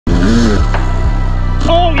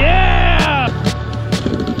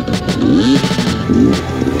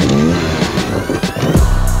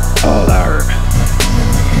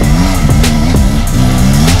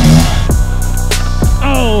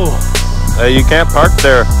You can't park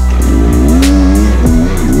there.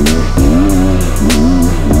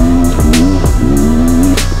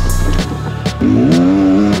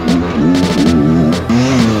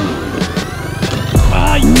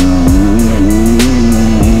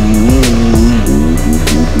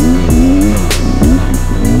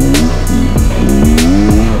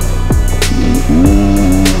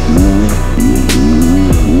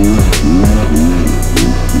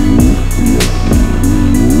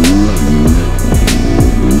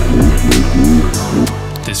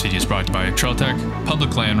 This video is brought to you by Trail Tech,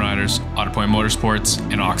 Public Land Riders, AutoPoint Motorsports,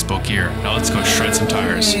 and OxbowGear. Now let's go shred some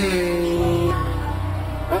tires.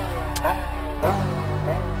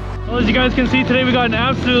 Well, as you guys can see, today we got an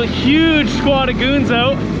absolute huge squad of goons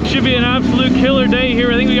out. Should be an absolute killer day here.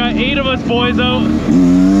 I think we got 8 of us boys out.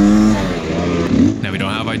 Now we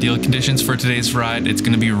don't have ideal conditions for today's ride. It's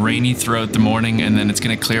going to be rainy throughout the morning, and then it's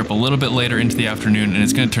going to clear up a little bit later into the afternoon, and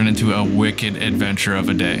it's going to turn into a wicked adventure of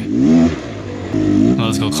a day. Now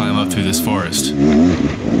let's go climb up through this forest.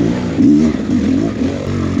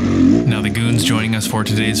 Now the goons joining us for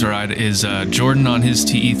today's ride is Jordan on his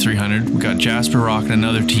TE300. We got Jasper rocking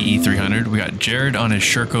another TE300. We got Jared on his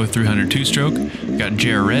Sherco 300 2-stroke. We got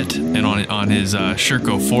Jarrett and on his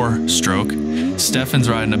Sherco 4-stroke. Stefan's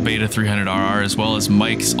riding a Beta 300RR, as well as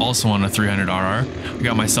Mike's also on a 300RR. We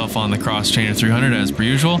got myself on the Xtrainer 300 as per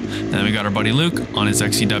usual. And then we got our buddy Luke on his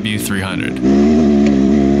XCW 300.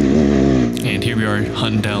 And here we are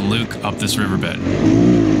hunting down Luke up this riverbed.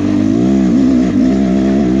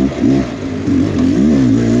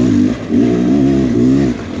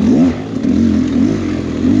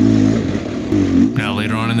 Now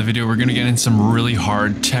later on in the video we're going to get in some really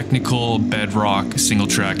hard technical bedrock single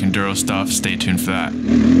track enduro stuff. Stay tuned for that.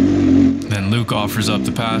 Then Luke offers up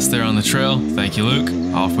the pass there on the trail. Thank you, Luke.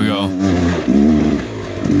 Off we go.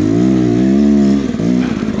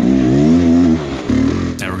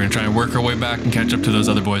 We're gonna try and work our way back and catch up to those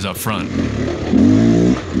other boys up front.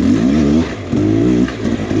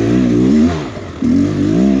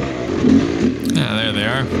 Yeah, there they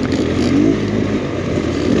are.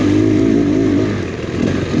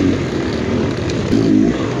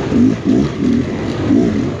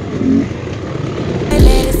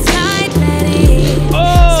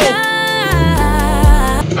 Oh!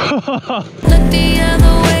 Look the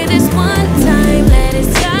other way this one time, let it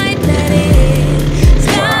slide, let it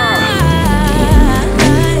slide.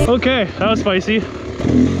 Okay, that was spicy.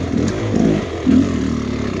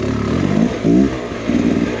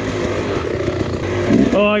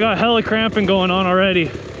 Oh, I got hella cramping going on already.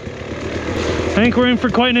 I think we're in for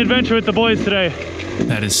quite an adventure with the boys today.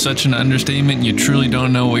 That is such an understatement. You truly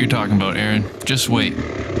don't know what you're talking about, Aaron. Just wait.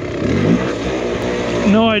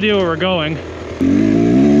 No idea where we're going.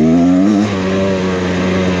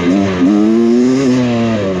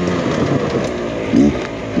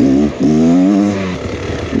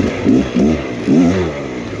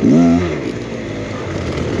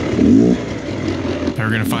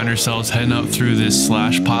 We're gonna find ourselves heading up through this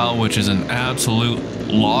slash pile, which is an absolute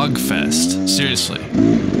log fest. Seriously.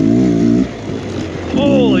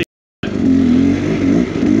 Holy.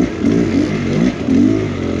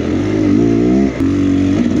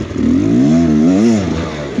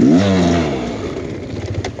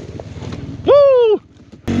 Woo!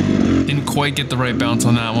 Didn't quite get the right bounce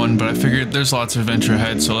on that one, but I figured there's lots of adventure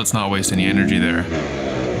ahead, so let's not waste any energy there.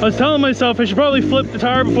 I was telling myself I should probably flip the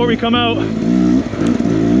tire before we come out.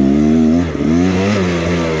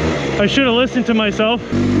 I should have listened to myself.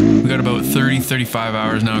 We got about 30-35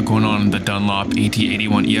 hours now going on in the Dunlop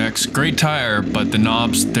AT81EX. Great tire, but the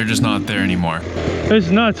knobs, they're just not there anymore. It's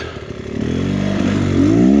nuts.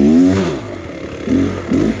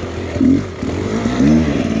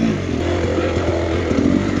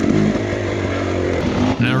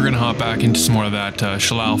 Now we're gonna hop back into some more of that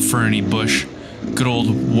Shalal ferny bush. Good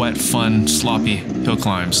old wet, fun, sloppy hill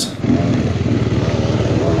climbs.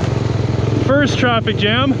 First traffic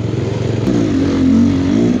jam.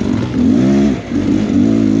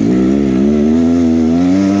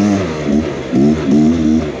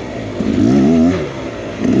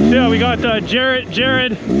 Yeah, we got Jared,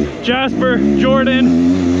 Jasper, Jordan,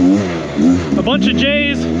 a bunch of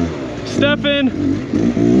J's, Stefan.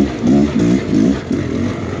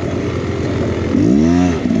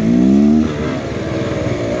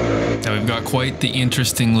 Now we've got quite the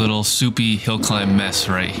interesting little soupy hill climb mess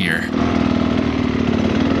right here.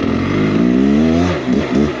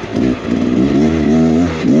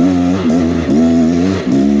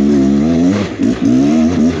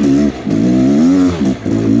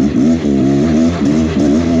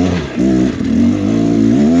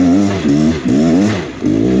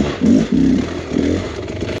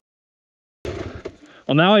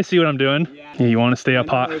 Well, now I see what I'm doing. Yeah, you want to stay up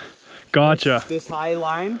hot. Gotcha. This high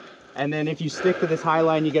line, and then if you stick to this high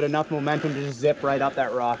line, you get enough momentum to just zip right up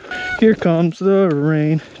that rock. Here comes the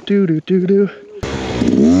rain. Doo doo doo doo.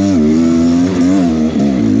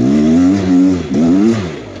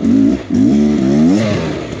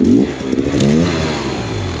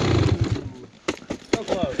 So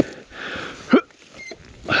close.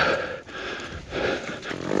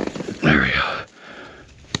 There we go.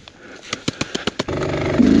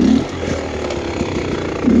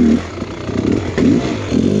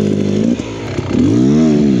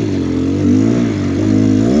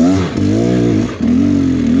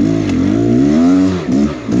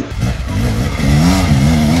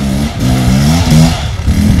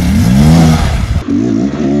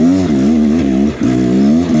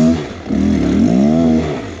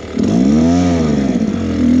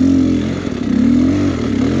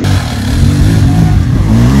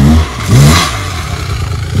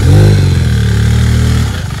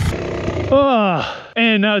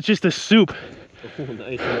 And now it's just a soup.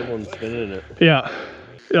 Nice, everyone's spinning it. Yeah,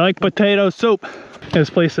 you like potato soup. This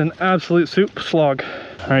place is an absolute soup slog.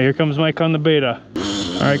 All right, here comes Mike on the beta.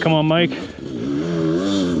 All right, come on, Mike.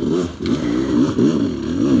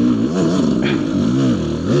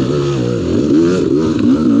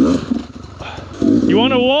 You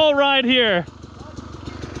want a wall ride here?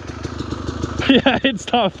 Yeah, it's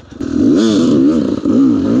tough.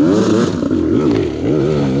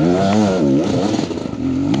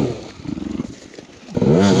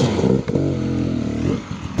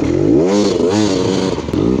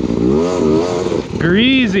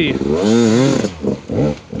 Greasy. There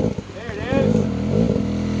it is.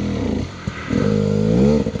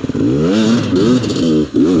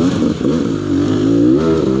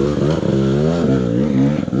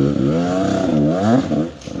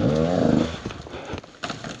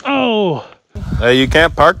 Oh. Hey, you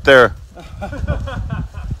can't park there.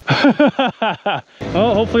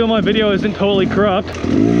 Well, hopefully my video isn't totally corrupt.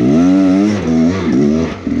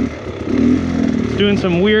 It's doing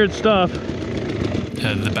some weird stuff.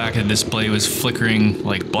 The back of the display was flickering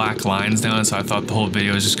like black lines down, so I thought the whole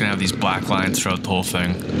video was just gonna have these black lines throughout the whole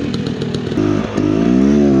thing.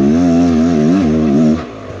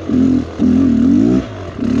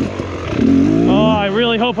 Oh, I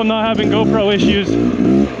really hope I'm not having GoPro issues.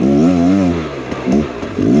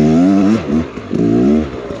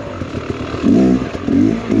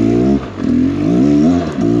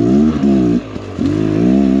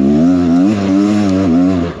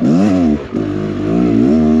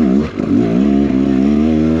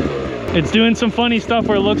 It's doing some funny stuff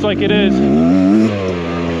where it looks like it is.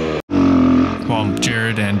 While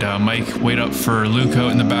Jared and Mike wait up for Luke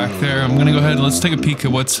out in the back there, I'm gonna go ahead and let's take a peek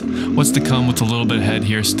at what's to come. What's a little bit ahead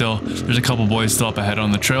here still. There's a couple boys still up ahead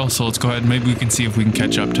on the trail, so let's go ahead and maybe we can see if we can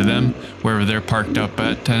catch up to them wherever they're parked up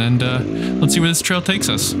at, and let's see where this trail takes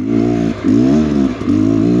us.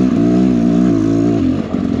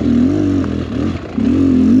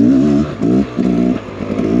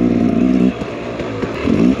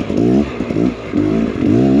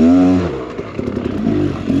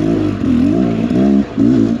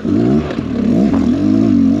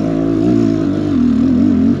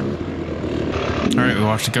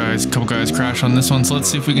 Watched a couple guys crash on this one, so let's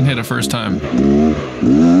see if we can hit it first time.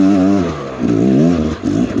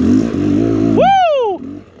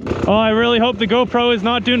 Woo! Oh, I really hope the GoPro is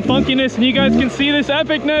not doing funkiness and you guys can see this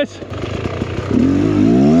epicness.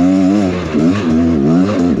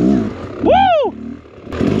 Woo!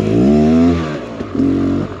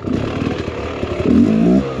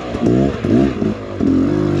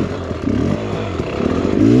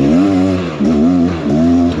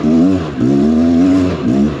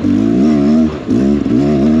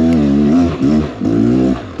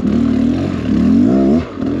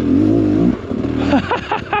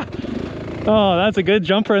 Oh, that's a good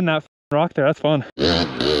jumper in that rock there. That's fun.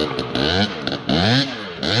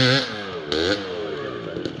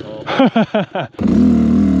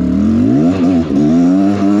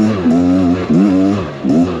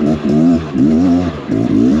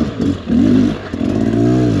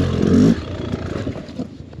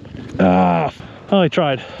 Oh, he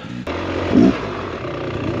tried.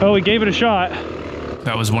 Oh, he gave it a shot.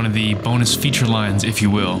 That was one of the bonus feature lines, if you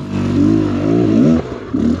will.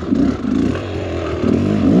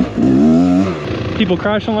 People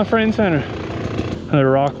crashing left, right, and center.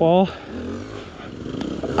 Another rock wall.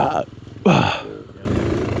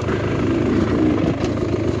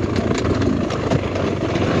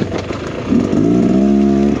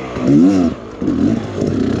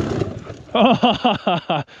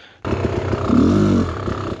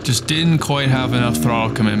 Just didn't quite have enough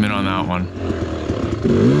throttle commitment on that one.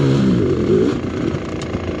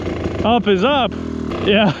 Up is up.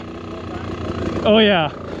 Yeah. Oh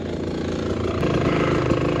yeah.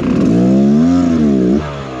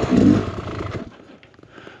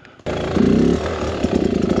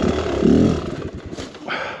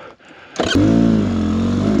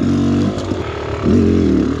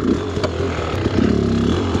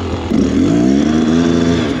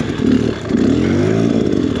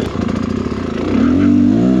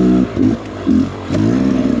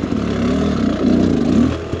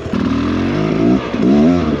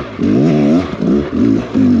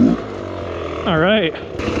 All right.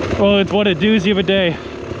 Well, it's what a doozy of a day.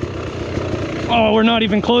 Oh, we're not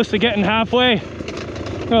even close to getting halfway.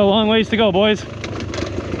 Got a long ways to go, boys.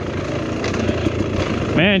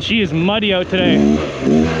 Man, she is muddy out today.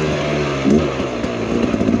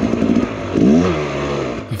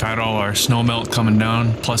 We've had all our snow melt coming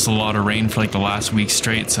down, plus a lot of rain for like the last week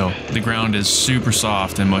straight, so the ground is super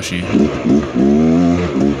soft and mushy.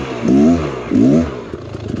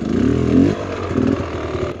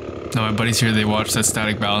 Now my buddies here, they watch that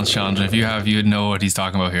static balance challenge, and if you have, you'd know what he's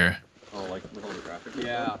talking about here. Oh, like the whole graphic?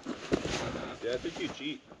 Yeah. Yeah, I think you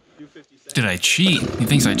cheat. 257. Did I cheat? He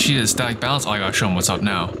thinks I cheated at static balance? Oh, I gotta show him what's up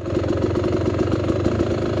now.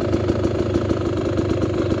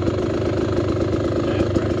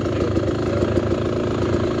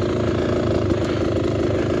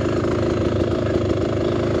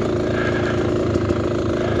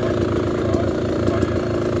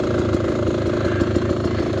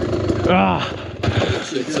 Ah.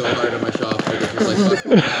 It's so hard on my shop. Like, it's just like,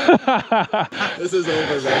 fuck. This is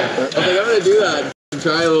over, man. I was like, I'm gonna do that and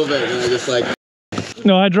try a little bit, and I just like.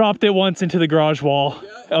 No, I dropped it once into the garage wall.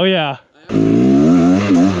 Oh yeah.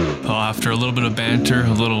 Well, after a little bit of banter, a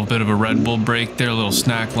little bit of a Red Bull break there, a little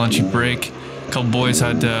snack lunchy break, a couple boys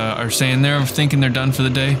are saying they're thinking they're done for the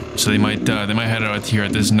day, so they might head out here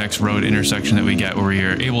at this next road intersection that we get where we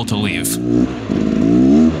are able to leave.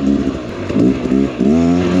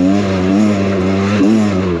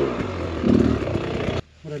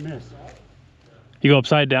 What'd I miss? You go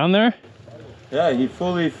upside down there? Yeah, he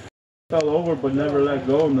fully fell over but never let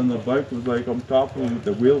go, and then the bike was like on top of him with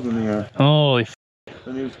the wheels in the air. Holy f.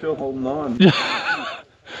 And he was still holding on.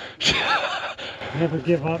 Never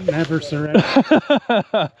give up, never surrender.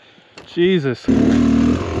 Jesus.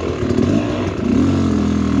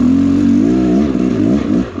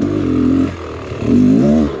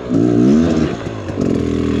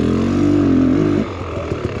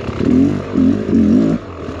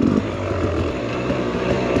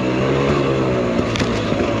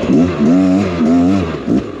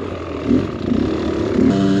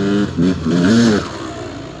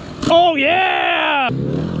 Oh yeah!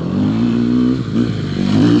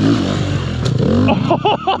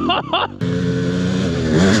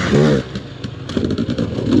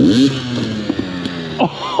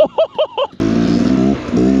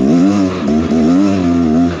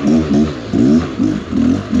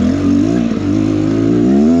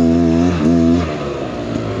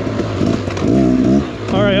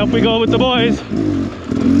 All right, up we go with the boys.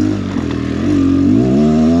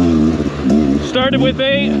 Started with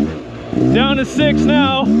 8, down to 6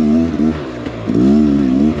 now.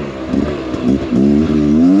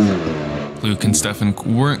 Luke and Stefan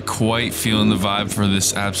weren't quite feeling the vibe for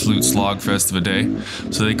this absolute slog fest of a day,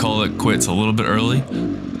 so they call it quits a little bit early.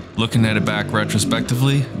 Looking at it back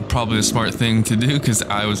retrospectively, probably a smart thing to do because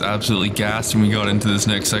I was absolutely gassed when we got into this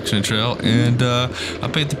next section of trail, and I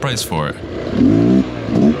paid the price for it.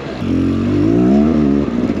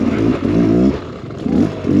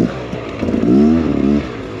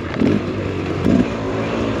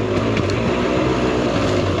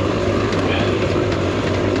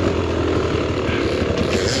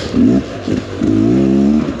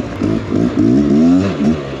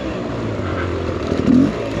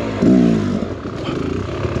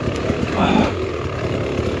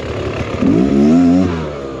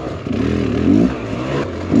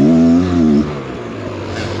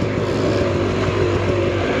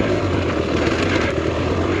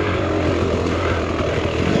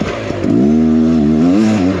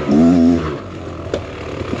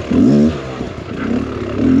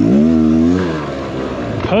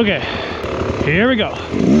 Okay, here we go.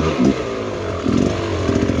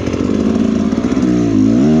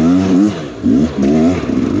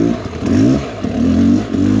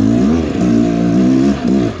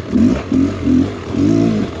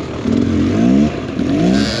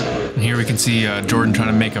 And here we can see Jordan trying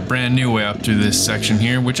to make a brand new way up through this section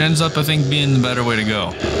here, which ends up, I think, being the better way to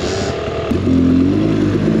go.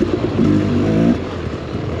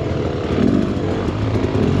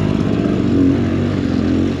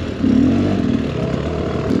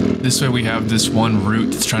 This way we have this one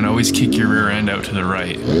route that's trying to always kick your rear end out to the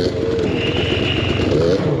right.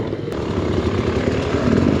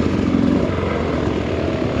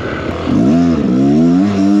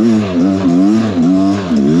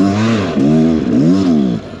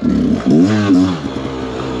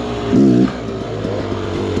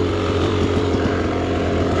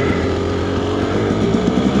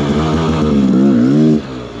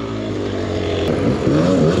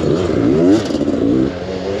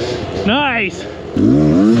 Nice!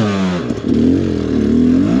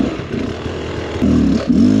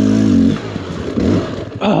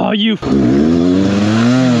 Oh, you...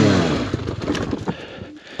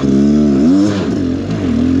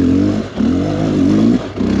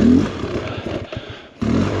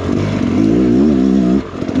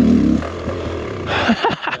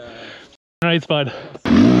 Nice, bud.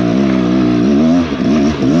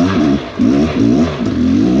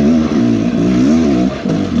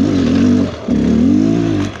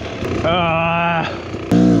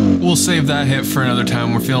 We'll save that hit for another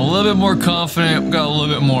time. We're feeling a little bit more confident. We got a little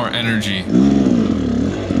bit more energy.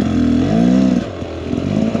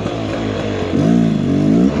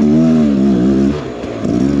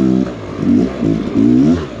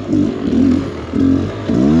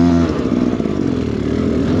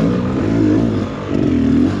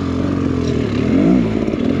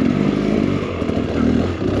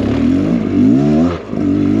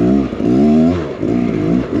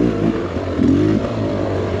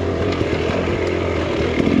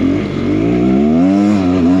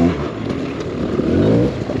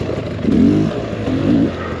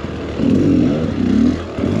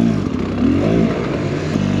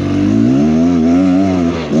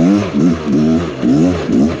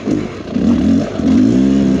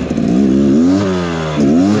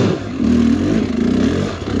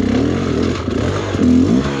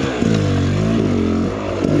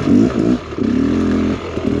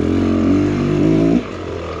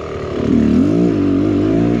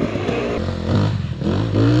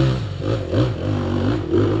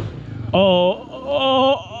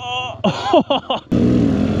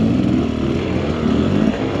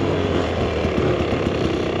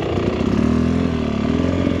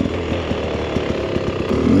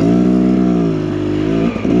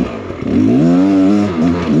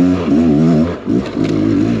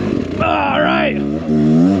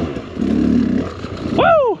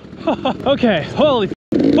 Okay, holy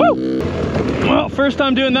woo! Well, first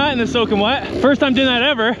time doing that in the soaking wet. First time doing that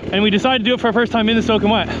ever, and we decided to do it for our first time in the soaking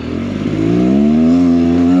wet.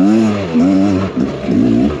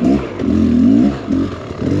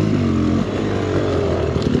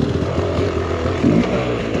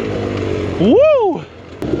 Woo!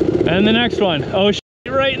 And the next one. Oh, shit,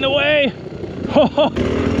 right in the way.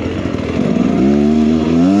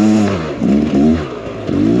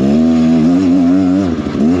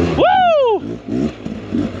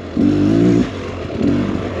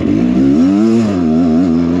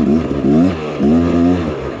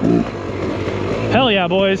 Hell yeah,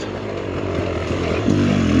 boys.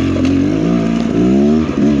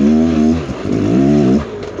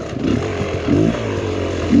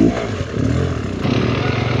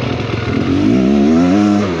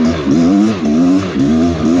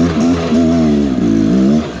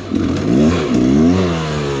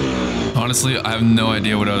 Honestly, I have no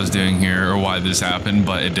idea what I was doing here or why this happened,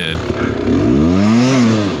 but it did.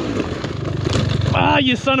 Ah,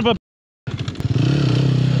 you son of a...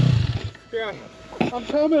 Yeah, I'm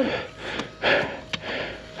coming.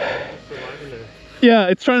 Yeah,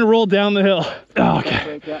 it's trying to roll down the hill. Oh,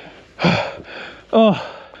 okay.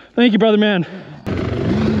 Oh, thank you, brother man.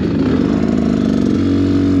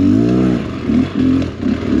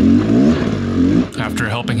 After a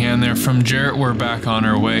helping hand there from Jarrett, we're back on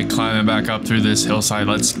our way, climbing back up through this hillside.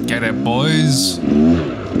 Let's get it, boys.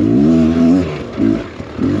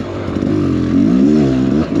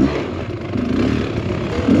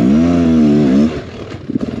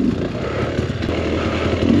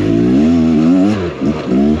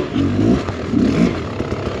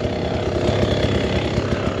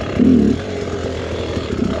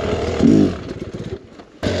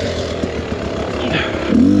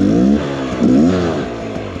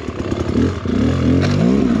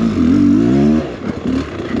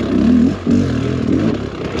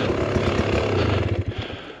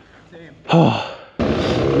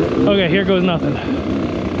 Okay, here goes nothing.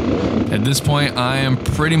 At this point, I am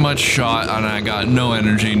pretty much shot and I got no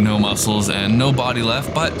energy, no muscles, and no body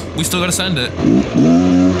left, but we still gotta send it.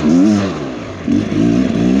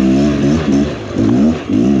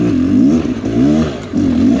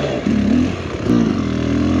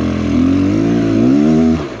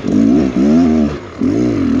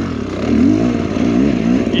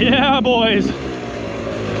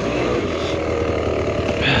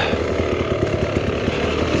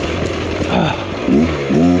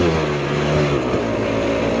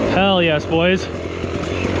 boys.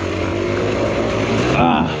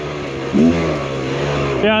 Ah.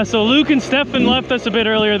 Yeah, so Luke and Stefan left us a bit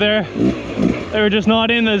earlier there. They were just not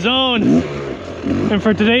in the zone. And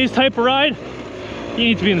for today's type of ride, you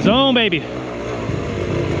need to be in the zone, baby.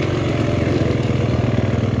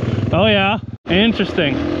 Oh yeah,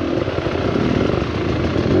 interesting.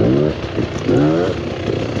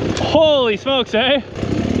 Holy smokes, eh?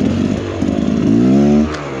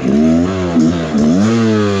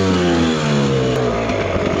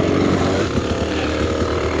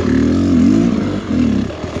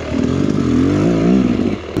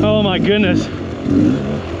 Oh my goodness.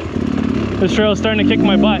 This trail is starting to kick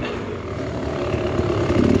my butt.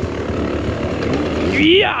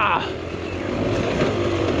 Yeah!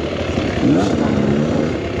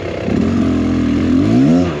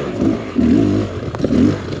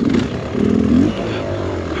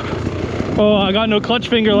 Oh, I got no clutch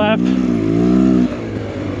finger left.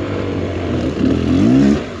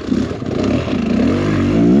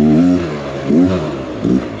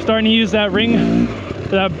 Starting to use that ring,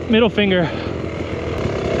 that middle finger.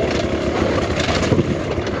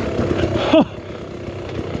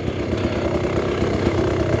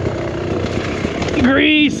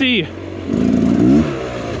 Greasy.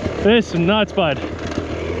 This is nuts, bud.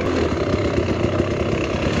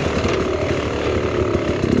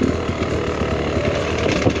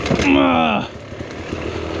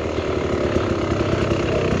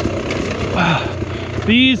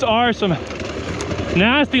 These are some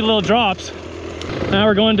nasty little drops. Now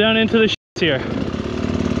we're going down into the shits here.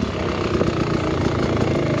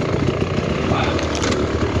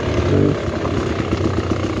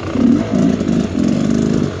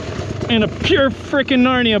 And a pure freaking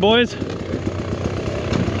Narnia, boys.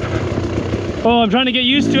 Oh, I'm trying to get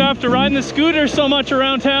used to after riding the scooter so much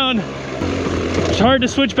around town. It's hard to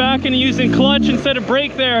switch back into using clutch instead of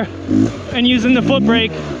brake there and using the foot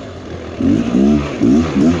brake.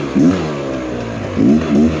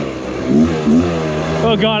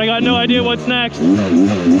 Oh God, I got no idea what's next.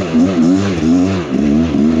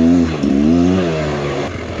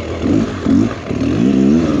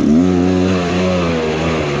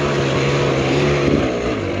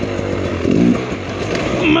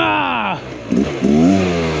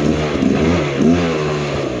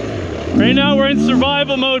 Right now we're in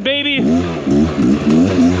survival mode, baby.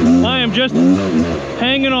 I am just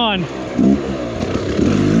hanging on.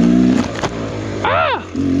 Ah!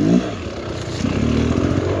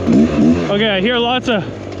 Okay, I hear lots of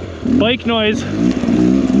bike noise.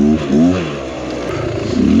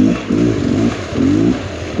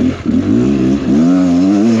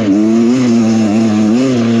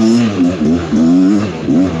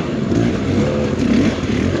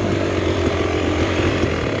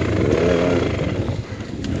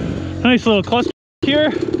 Nice little cluster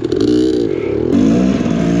here.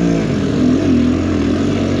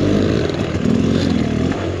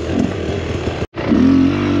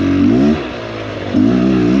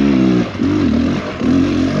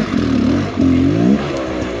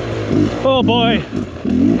 Oh boy.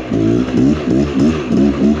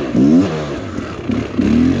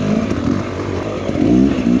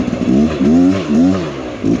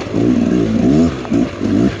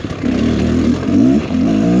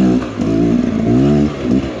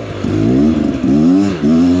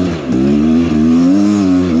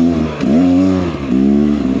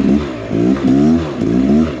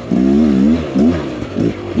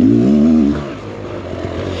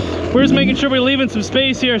 We're just making sure we're leaving some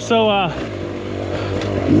space here, so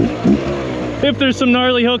if there's some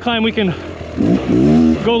gnarly hill climb, we can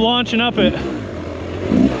go launching up it.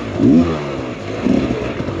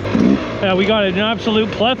 Yeah, we got an absolute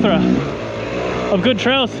plethora of good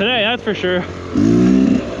trails today, that's for sure.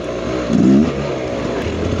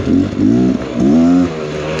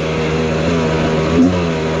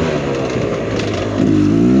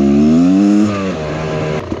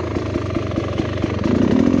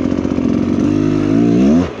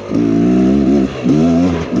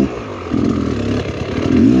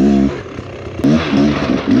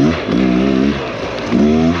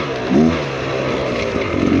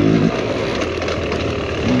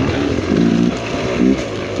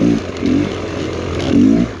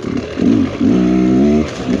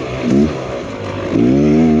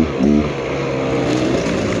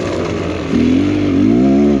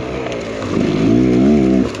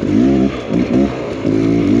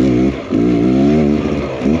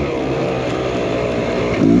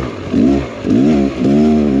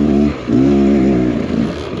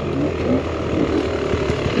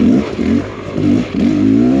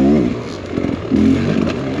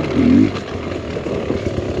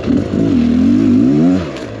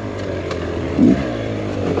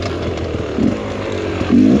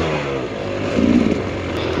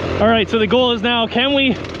 All right, so the goal is now,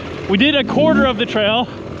 we did a quarter of the trail.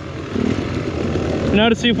 Now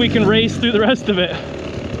to see if we can race through the rest of it.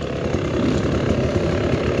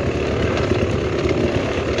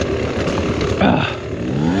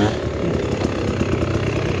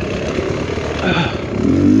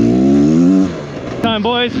 Time,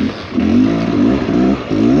 boys.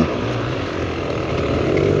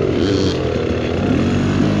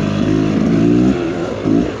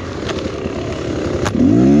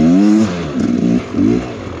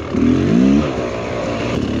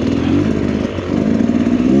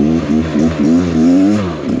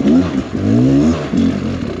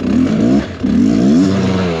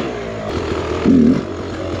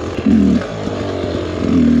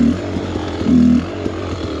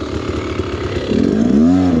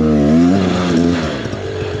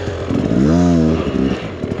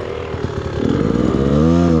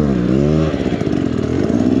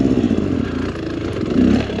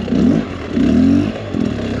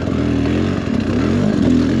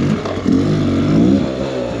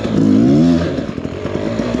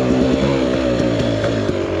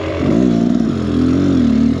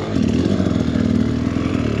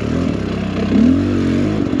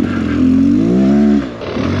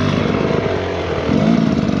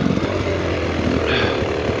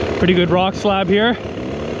 Pretty good rock slab here.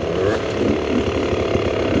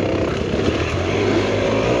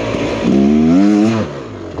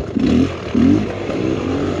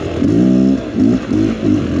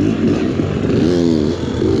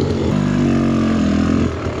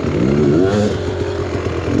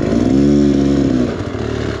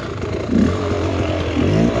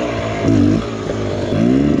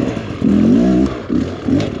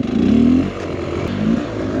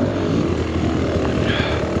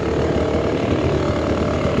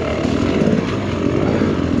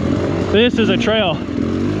 This is a trail.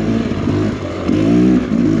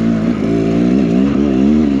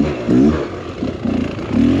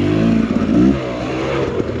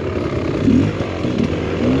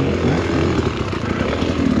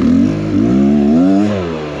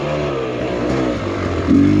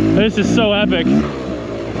 This is so epic.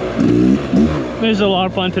 This is a lot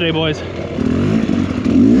of fun today, boys.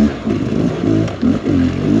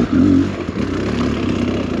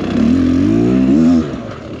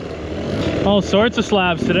 All sorts of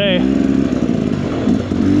slabs today.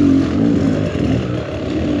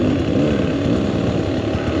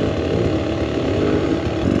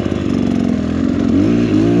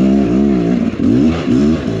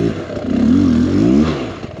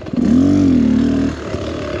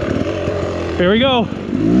 Here we go.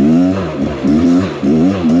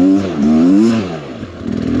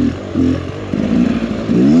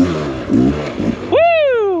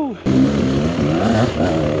 Woo!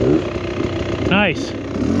 Nice.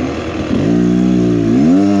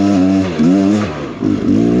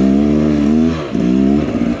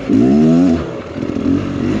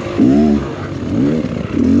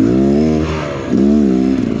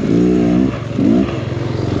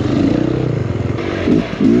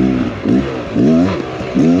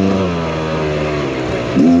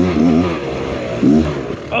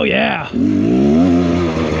 Oh yeah.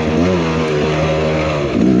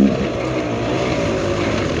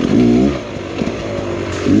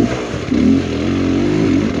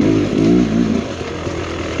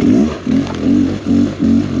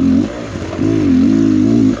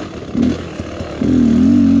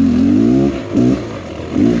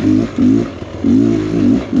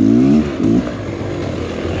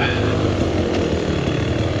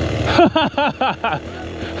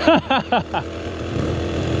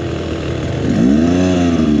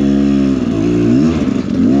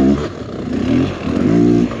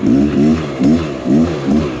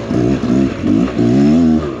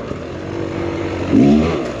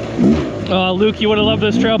 Oh, Luke, you would have loved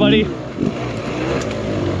this trail, buddy.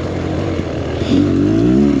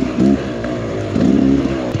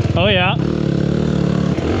 Oh yeah.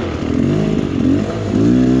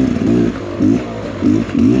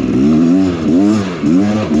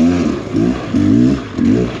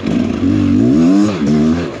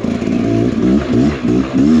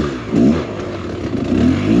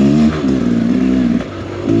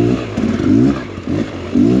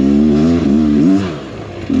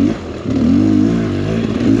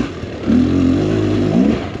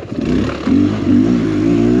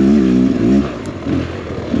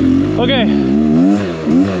 Okay,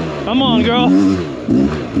 come on, girl.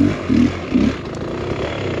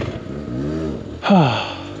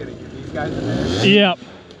 These guys in there? Yep.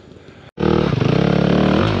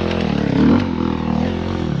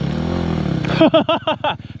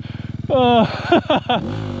 Oh,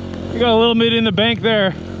 you got a little bit in the bank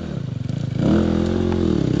there.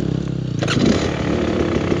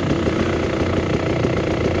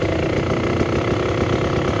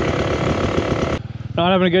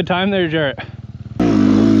 Not having a good time there, Jarrett?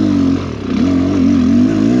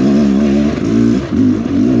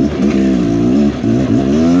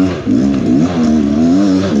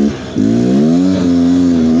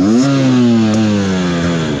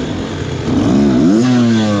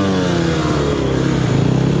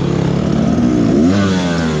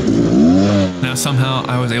 Now somehow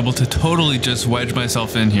I was able to totally just wedge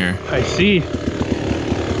myself in here. I see.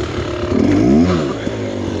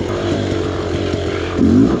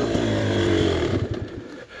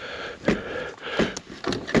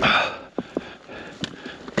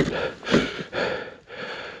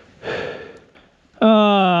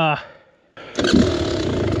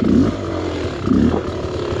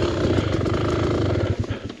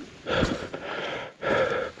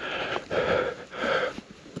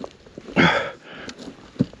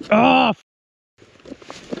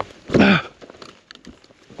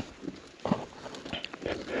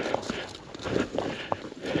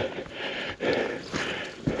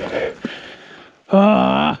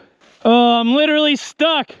 Oh, I'm literally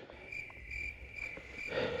stuck.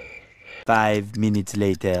 5 minutes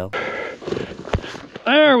later.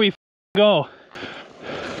 There we go.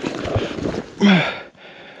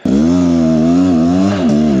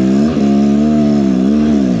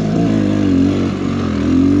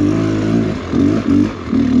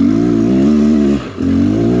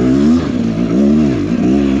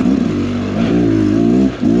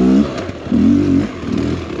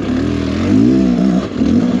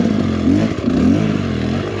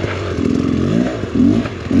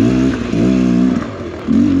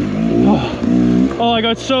 Oh, I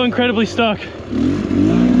got so incredibly stuck.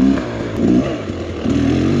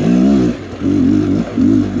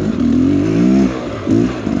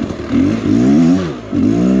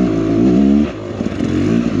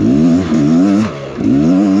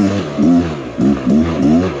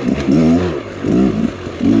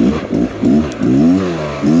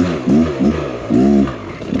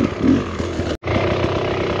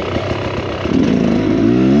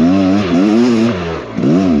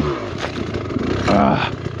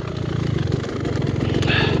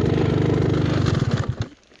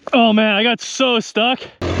 Oh man, I got so stuck.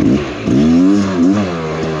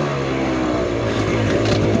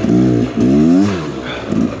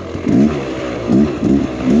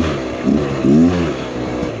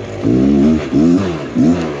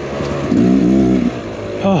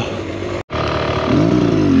 Oh.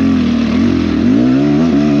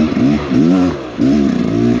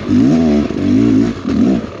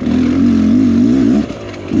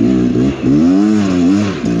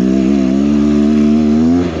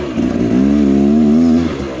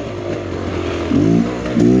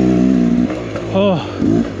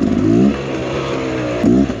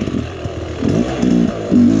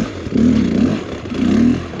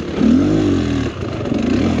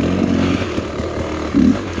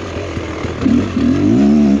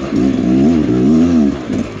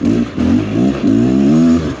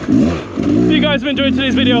 If you guys have enjoyed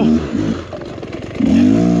today's video,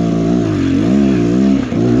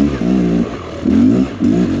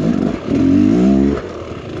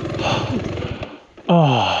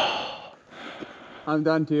 oh, I'm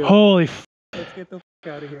done too. holy Let's get the f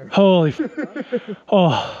out of here. holy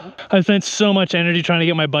oh, I spent so much energy trying to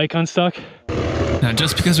get my bike unstuck. Now,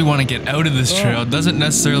 just because we want to get out of this trail doesn't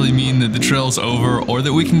necessarily mean that the trail's over or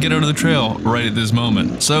that we can get out of the trail right at this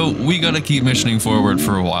moment. So we gotta keep missioning forward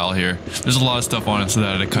for a while here. There's a lot of stuff on it that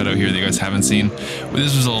I had to cut out here that you guys haven't seen. But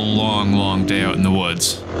this was a long, long day out in the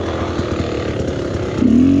woods.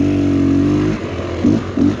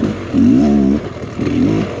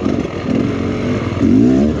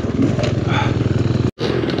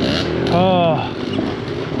 Oh.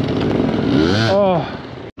 Oh.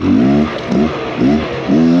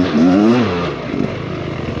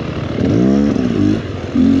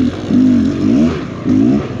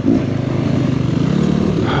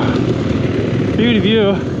 Beauty view.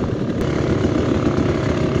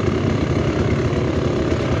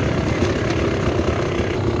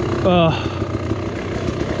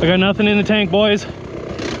 I got nothing in the tank, boys.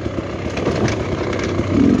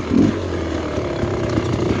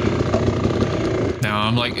 Now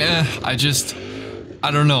I'm like,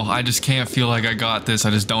 I don't know. I just can't feel like I got this. I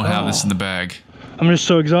just don't have this in the bag. I'm just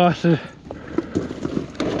so exhausted.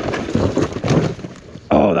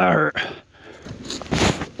 Oh, that hurt.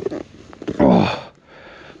 Oh,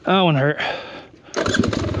 that one hurt.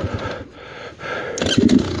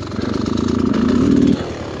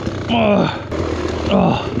 Oh.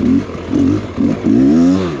 Oh.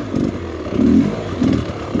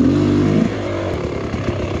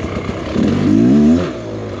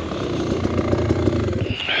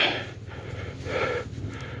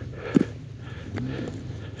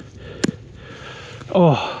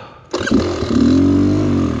 Oh.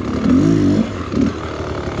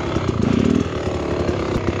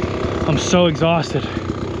 I'm so exhausted.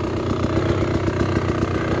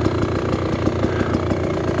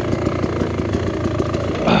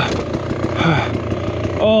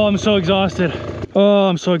 Oh, I'm so exhausted. Oh,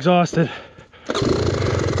 I'm so exhausted.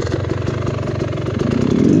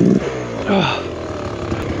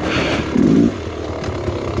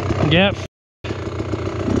 Yep.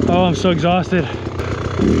 Oh, I'm so exhausted.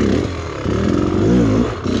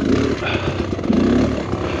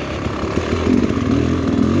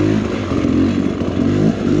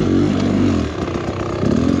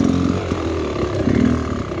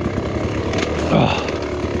 Oh.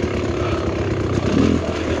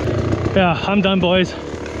 Yeah, I'm done, boys.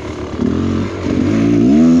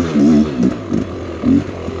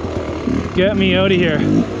 Get me out of here.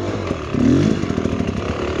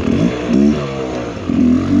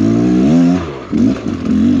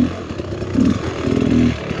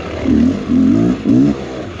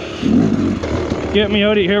 Get me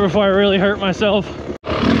out of here before I really hurt myself.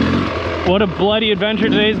 What a bloody adventure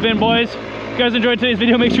today's been, boys. If you guys enjoyed today's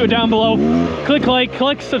video, make sure you go down below, click like,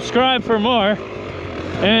 click subscribe for more,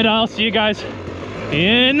 and I'll see you guys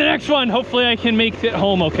in the next one. Hopefully I can make it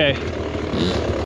home okay.